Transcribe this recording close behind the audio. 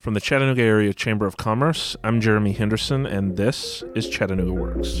From the Chattanooga Area Chamber of Commerce, I'm Jeremy Henderson, and this is Chattanooga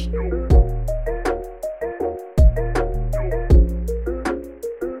Works.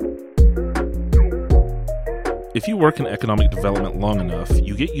 If you work in economic development long enough,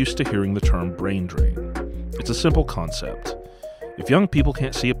 you get used to hearing the term brain drain. It's a simple concept. If young people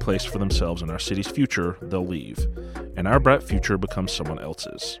can't see a place for themselves in our city's future, they'll leave, and our bright future becomes someone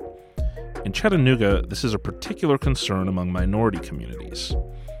else's. In Chattanooga, this is a particular concern among minority communities.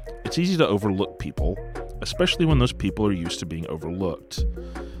 It's easy to overlook people, especially when those people are used to being overlooked.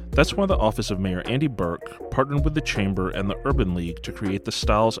 That's why the Office of Mayor Andy Burke partnered with the Chamber and the Urban League to create the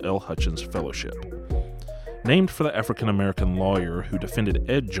Styles L. Hutchins Fellowship. Named for the African-American lawyer who defended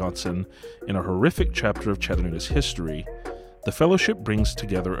Ed Johnson in a horrific chapter of Chattanooga's history, the fellowship brings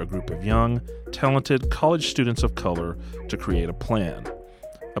together a group of young, talented college students of color to create a plan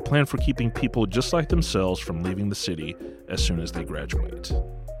for keeping people just like themselves from leaving the city as soon as they graduate.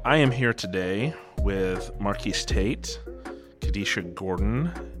 I am here today with Marquise Tate, Kadisha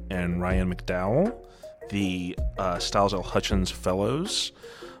Gordon, and Ryan McDowell, the Styles L. Hutchins Fellows,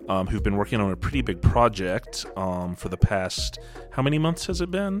 who've been working on a pretty big project for the past, how many months has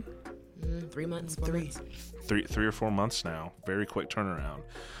it been? 3 months. 3 or 4 months now. Very quick turnaround.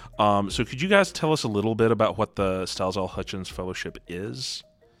 So could you guys tell us a little bit about what the Styles L. Hutchins Fellowship is?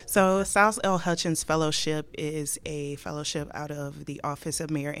 So Styles L. Hutchins Fellowship is a fellowship out of the Office of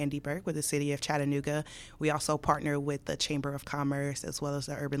Mayor Andy Burke with the City of Chattanooga. We also partner with the Chamber of Commerce as well as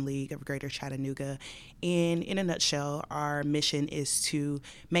the Urban League of Greater Chattanooga. And in a nutshell, our mission is to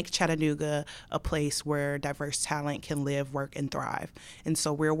make Chattanooga a place where diverse talent can live, work, and thrive. And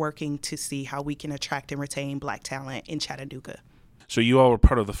so we're working to see how we can attract and retain Black talent in Chattanooga. So you all were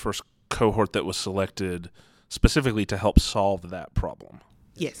part of the first cohort that was selected specifically to help solve that problem?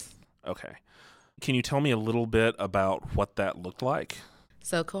 Yes. Okay. Can you tell me a little bit about what that looked like?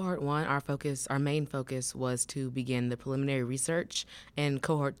 So cohort 1, our main focus was to begin the preliminary research, and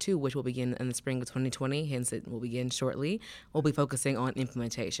cohort 2, which will begin in the spring of 2020, hence it will begin shortly, will be focusing on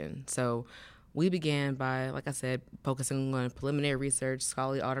implementation. So we began by, like I said, focusing on preliminary research,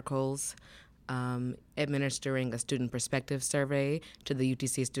 scholarly articles, administering a student perspective survey to the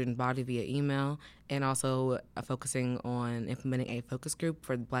UTC student body via email, and also focusing on implementing a focus group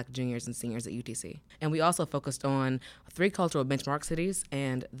for Black juniors and seniors at UTC. And we also focused on 3 cultural benchmark cities,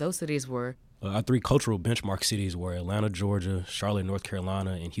 and those cities were our 3 cultural benchmark cities were Atlanta, Georgia, Charlotte, North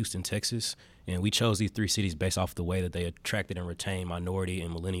Carolina, and Houston, Texas. And we chose these 3 cities based off the way that they attracted and retained minority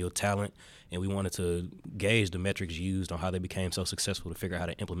and millennial talent. And we wanted to gauge the metrics used on how they became so successful to figure out how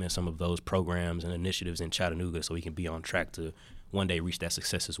to implement some of those programs and initiatives in Chattanooga so we can be on track to one day reach that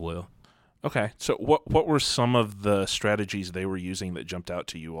success as well. Okay. So what were some of the strategies they were using that jumped out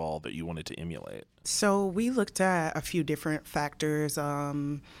to you all that you wanted to emulate? So we looked at a few different factors.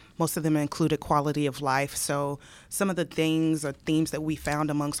 Most of them included quality of life. So some of the things or themes that we found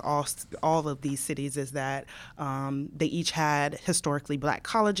amongst all of these cities is that they each had historically Black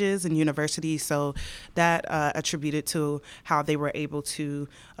colleges and universities. So that attributed to how they were able to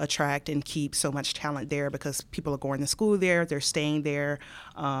attract and keep so much talent there because people are going to school there, they're staying there.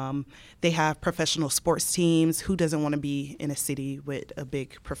 They have professional sports teams. Who doesn't want to be in a city with a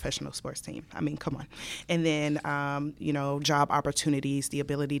big professional sports team? I mean, come on. And then, job opportunities, the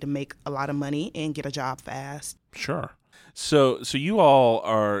ability to make a lot of money and get a job fast. Sure. So you all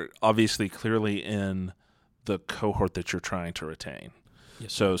are obviously clearly in the cohort that you're trying to retain.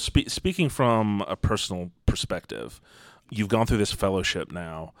 Yes. So speaking from a personal perspective, you've gone through this fellowship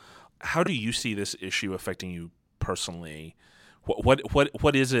now. How do you see this issue affecting you personally?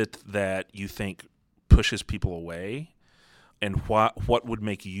 What is it that you think pushes people away, and what would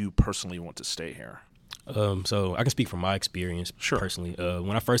make you personally want to stay here? So I can speak from my experience personally.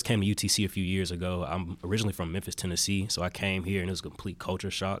 When I first came to UTC a few years ago, I'm originally from Memphis, Tennessee, so I came here and it was a complete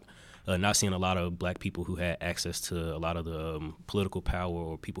culture shock. Not seeing a lot of Black people who had access to a lot of the political power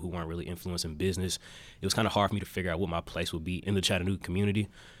or people who weren't really influencing business. It was kind of hard for me to figure out what my place would be in the Chattanooga community.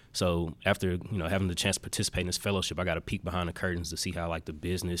 So after having the chance to participate in this fellowship, I got a peek behind the curtains to see how the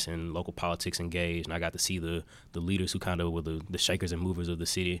business and local politics engaged, and I got to see the leaders who kind of were the shakers and movers of the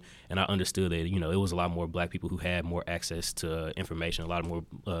city, and I understood that it was a lot more Black people who had more access to information, a lot more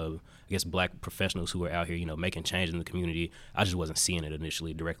Black professionals who were out here making change in the community. I just wasn't seeing it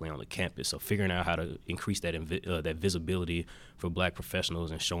initially directly on the campus. So figuring out how to increase that visibility for Black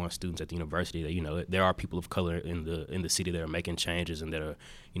professionals and showing students at the university that there are people of color in the city that are making changes and that are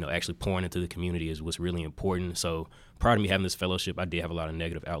actually pouring into the community is what's really important. So prior to me having this fellowship, I did have a lot of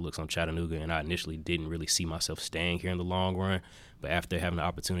negative outlooks on Chattanooga, and I initially didn't really see myself staying here in the long run. But after having the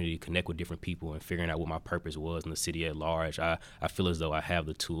opportunity to connect with different people and figuring out what my purpose was in the city at large, I feel as though I have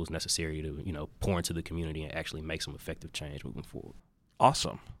the tools necessary to, pour into the community and actually make some effective change moving forward.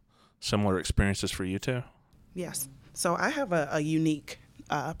 Awesome. Similar experiences for you too? Yes. So I have a unique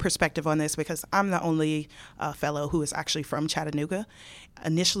perspective on this because I'm the only fellow who is actually from Chattanooga.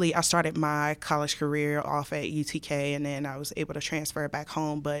 Initially, I started my college career off at UTK, and then I was able to transfer back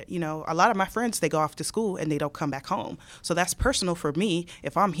home. But, a lot of my friends, they go off to school and they don't come back home. So that's personal for me.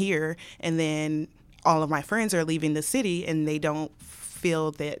 If I'm here and then all of my friends are leaving the city and they don't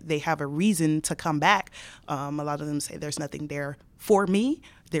feel that they have a reason to come back, a lot of them say there's nothing there for me.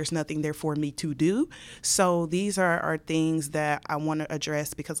 There's nothing there for me to do. So these are things that I want to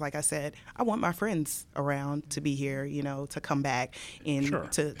address because, like I said, I want my friends around to be here, to come back and Sure.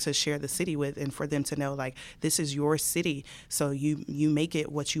 to share the city with, and for them to know, like, this is your city, so you make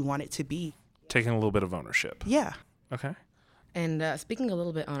it what you want it to be. Taking a little bit of ownership. Yeah. Okay. And speaking a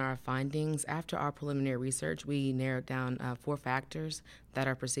little bit on our findings, after our preliminary research, we narrowed down 4 factors that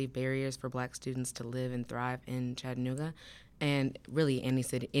are perceived barriers for Black students to live and thrive in Chattanooga, and really any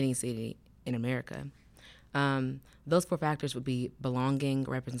city in America. Those 4 factors would be belonging,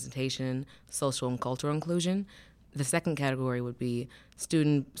 representation, social and cultural inclusion. The second category would be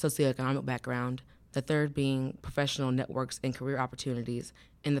student socioeconomic background. The third being professional networks and career opportunities.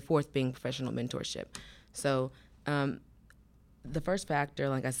 And the fourth being professional mentorship. So the first factor,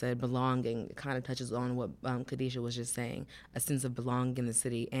 like I said, belonging, kind of touches on what Khadijah was just saying, a sense of belonging in the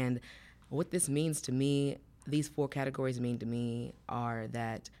city. And what this means to me, these 4 categories mean to me are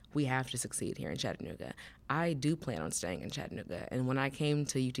that we have to succeed here in Chattanooga. I do plan on staying in Chattanooga. And when I came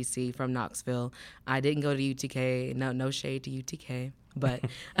to UTC from Knoxville, I didn't go to UTK. No shade to UTK, but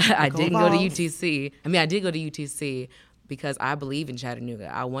I didn't go to UTC. I did go to UTC because I believe in Chattanooga.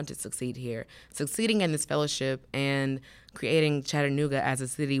 I want to succeed here. Succeeding in this fellowship and creating Chattanooga as a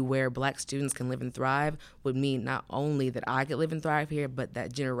city where Black students can live and thrive would mean not only that I could live and thrive here, but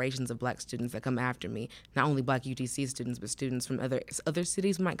that generations of Black students that come after me, not only Black UTC students, but students from other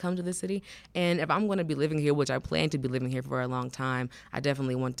cities might come to the city. And if I'm going to be living here, which I plan to be living here for a long time, I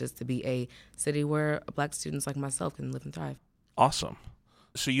definitely want this to be a city where Black students like myself can live and thrive. Awesome.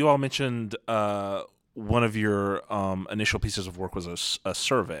 So you all mentioned one of your initial pieces of work was a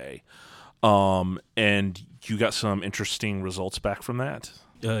survey, and you got some interesting results back from that?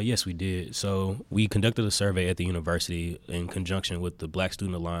 Yes, we did. So we conducted a survey at the university in conjunction with the Black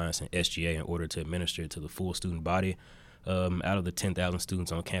Student Alliance and SGA in order to administer it to the full student body. Out of the 10,000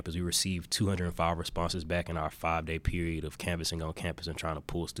 students on campus, we received 205 responses back in our 5-day period of canvassing on campus and trying to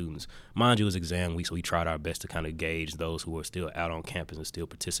pull students. Mind you, it was exam week, so we tried our best to kind of gauge those who were still out on campus and still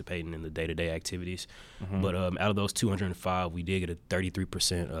participating in the day-to-day activities. Mm-hmm. But out of those 205, we did get a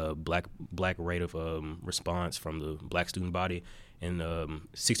 33% black rate of response from the Black student body. And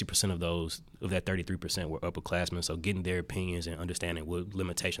 60% of that 33% were upperclassmen. So getting their opinions and understanding what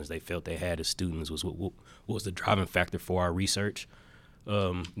limitations they felt they had as students was what was the driving factor for our research.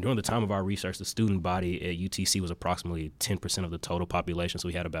 During the time of our research, the student body at UTC was approximately 10% of the total population. So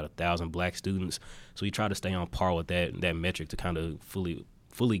we had about 1,000 Black students. So we tried to stay on par with that metric to kind of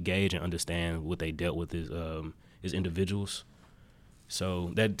fully gauge and understand what they dealt with as individuals.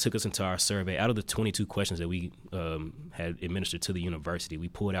 So that took us into our survey. Out of the 22 questions that we had administered to the university, we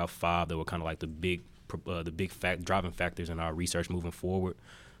pulled out 5 that were kind of like the big driving factors in our research moving forward.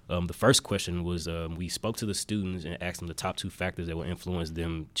 The first question was we spoke to the students and asked them the top 2 factors that would influence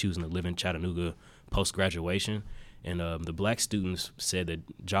them choosing to live in Chattanooga post-graduation. And the Black students said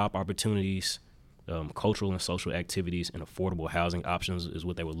that job opportunities, cultural and social activities, and affordable housing options is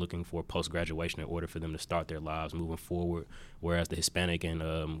what they were looking for post-graduation in order for them to start their lives moving forward, whereas the Hispanic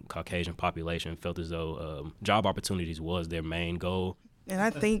and Caucasian population felt as though job opportunities was their main goal. And I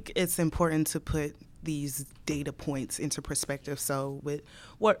think it's important to put these data points into perspective. So with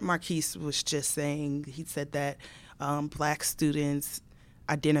what Marquise was just saying, he said that Black students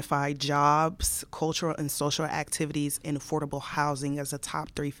identify jobs, cultural and social activities, and affordable housing as the top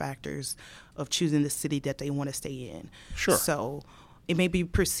 3 factors of choosing the city that they want to stay in. Sure. So it may be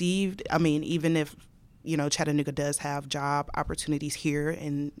perceived, even if, Chattanooga does have job opportunities here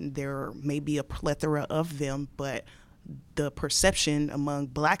and there may be a plethora of them, but the perception among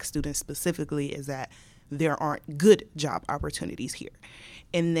Black students specifically is that there aren't good job opportunities here.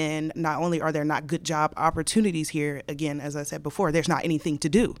 And then not only are there not good job opportunities here, again, as I said before, there's not anything to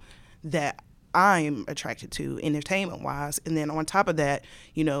do that I'm attracted to entertainment-wise. And then on top of that,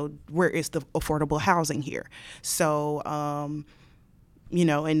 where is the affordable housing here? So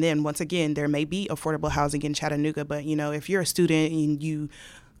And then once again, there may be affordable housing in Chattanooga, but, if you're a student and you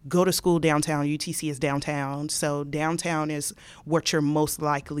go to school downtown, UTC is downtown. So downtown is what you're most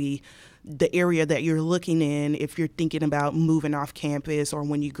likely, the area that you're looking in if you're thinking about moving off campus or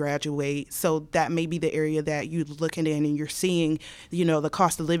when you graduate. So that may be the area that you're looking in, and you're seeing, the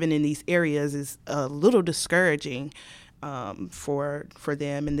cost of living in these areas is a little discouraging for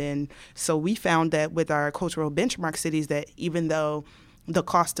them. And then so we found that with our cultural benchmark cities, that even though the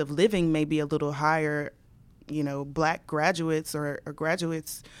cost of living may be a little higher, Black graduates or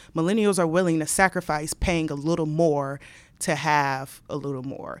graduates, millennials are willing to sacrifice paying a little more to have a little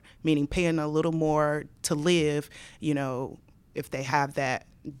more, meaning paying a little more to live, if they have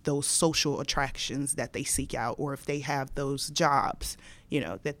those social attractions that they seek out, or if they have those jobs,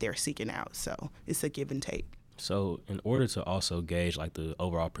 that they're seeking out. So it's a give and take. So in order to also gauge like the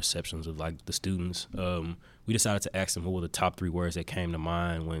overall perceptions of like the students, we decided to ask them what were the top 3 words that came to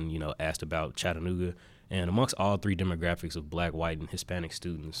mind when, asked about Chattanooga. And amongst all 3 demographics of Black, white, and Hispanic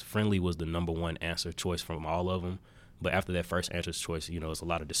students, friendly was the number 1 answer choice from all of them. But after that first answer choice, there's a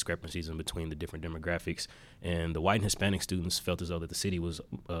lot of discrepancies in between the different demographics. And the white and Hispanic students felt as though that the city was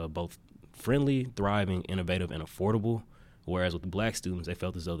both friendly, thriving, innovative, and affordable. Whereas with the Black students, they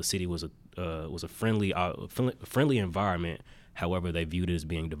felt as though the city was a friendly environment. However, they viewed it as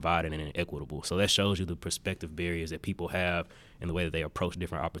being divided and inequitable. So that shows you the perspective barriers that people have in the way that they approach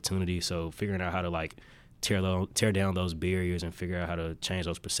different opportunities. So figuring out how to tear down those barriers and figure out how to change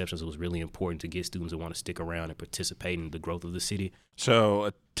those perceptions was really important to get students to want to stick around and participate in the growth of the city. So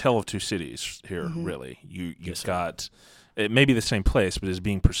a tale of 2 cities here, really. You've got, it may be the same place, but it's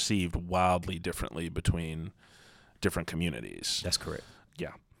being perceived wildly differently between different communities. That's correct.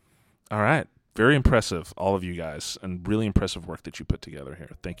 Yeah. All right. Very impressive, all of you guys, and really impressive work that you put together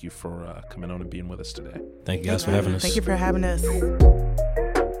here. Thank you for coming on and being with us today. Thank you guys for having us. Thank you for having us.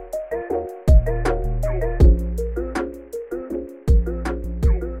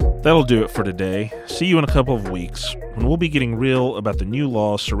 That'll do it for today. See you in a couple of weeks when we'll be getting real about the new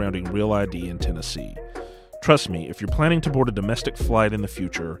laws surrounding Real ID in Tennessee. Trust me, if you're planning to board a domestic flight in the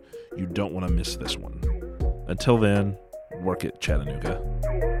future, you don't want to miss this one. Until then, work it, Chattanooga.